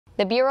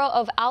The Bureau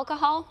of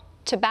Alcohol,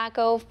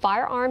 Tobacco,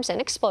 Firearms, and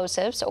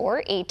Explosives,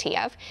 or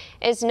ATF,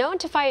 is known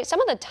to fight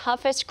some of the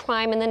toughest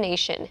crime in the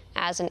nation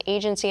as an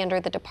agency under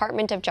the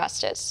Department of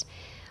Justice.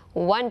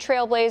 One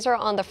trailblazer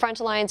on the front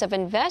lines of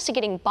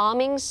investigating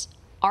bombings,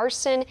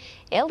 arson,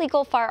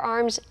 illegal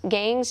firearms,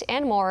 gangs,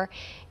 and more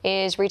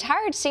is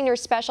retired senior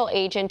special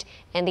agent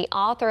and the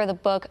author of the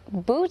book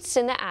Boots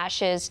in the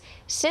Ashes,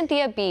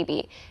 Cynthia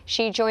Beebe.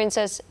 She joins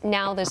us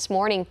now this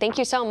morning. Thank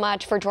you so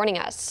much for joining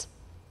us.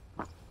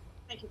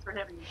 Thank you for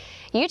having me.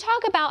 You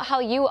talk about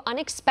how you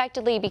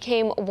unexpectedly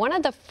became one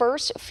of the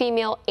first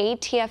female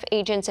ATF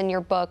agents in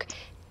your book.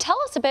 Tell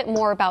us a bit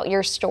more about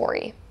your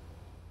story.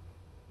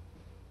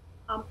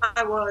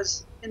 I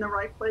was in the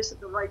right place at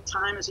the right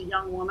time as a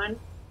young woman.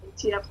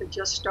 ATF had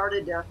just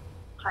started to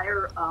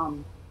hire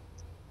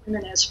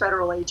women as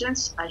federal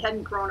agents. I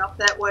hadn't grown up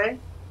that way,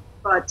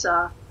 but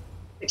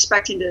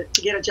expecting to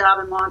get a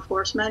job in law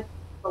enforcement.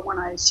 But when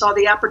I saw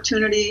the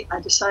opportunity, I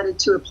decided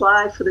to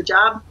apply for the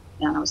job,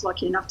 and I was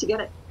lucky enough to get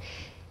it.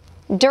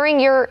 During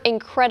your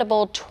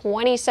incredible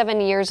 27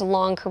 years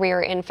long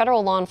career in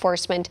federal law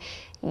enforcement,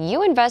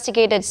 you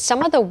investigated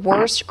some of the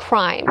worst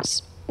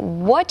crimes.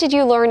 What did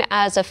you learn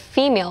as a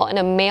female in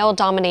a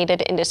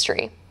male-dominated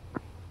industry?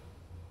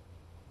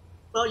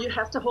 Well, you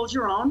have to hold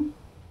your own.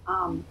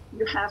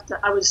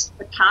 I was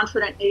a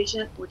confident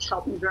agent, which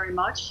helped me very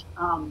much.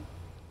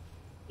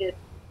 It made it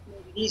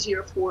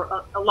easier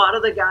for a lot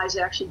of the guys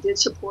actually did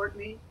support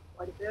me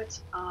quite a bit.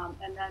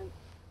 And then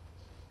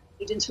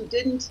agents who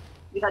didn't,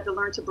 you had to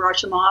learn to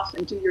brush them off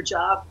and do your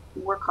job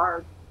and work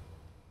hard.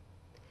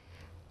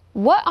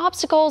 What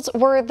obstacles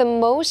were the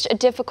most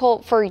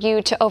difficult for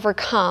you to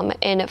overcome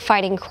in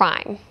fighting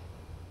crime?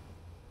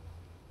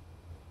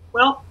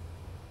 Well,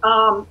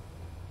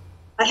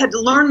 I had to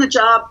learn the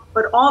job,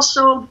 but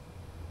also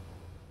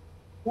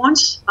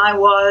once I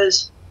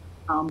was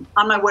on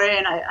my way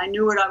and I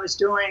knew what I was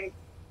doing,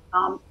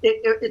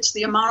 it's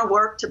the amount of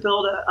work to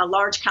build a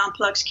large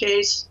complex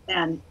case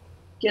and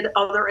get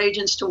other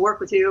agents to work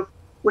with you,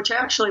 which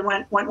actually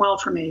went well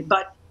for me.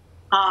 But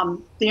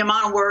the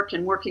amount of work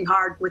and working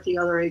hard with the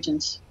other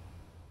agents.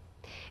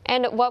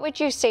 And what would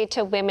you say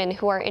to women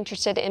who are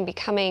interested in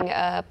becoming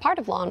a part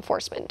of law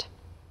enforcement?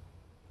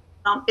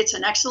 It's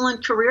an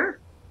excellent career.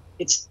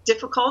 It's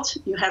difficult.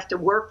 You have to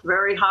work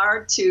very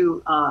hard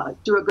to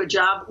do a good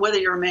job, whether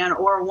you're a man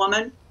or a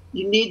woman.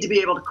 You need to be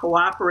able to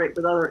cooperate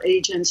with other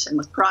agents and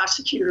with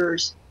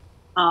prosecutors.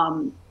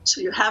 So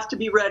you have to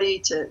be ready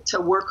to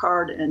work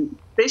hard and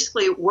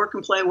basically work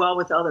and play well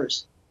with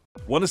others.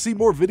 Want to see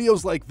more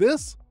videos like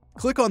this?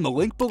 Click on the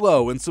link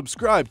below and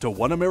subscribe to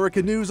One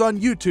America News on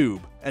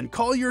YouTube, and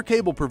call your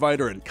cable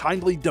provider and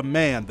kindly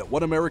demand that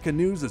One America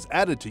News is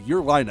added to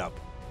your lineup.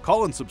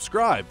 Call and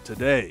subscribe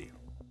today.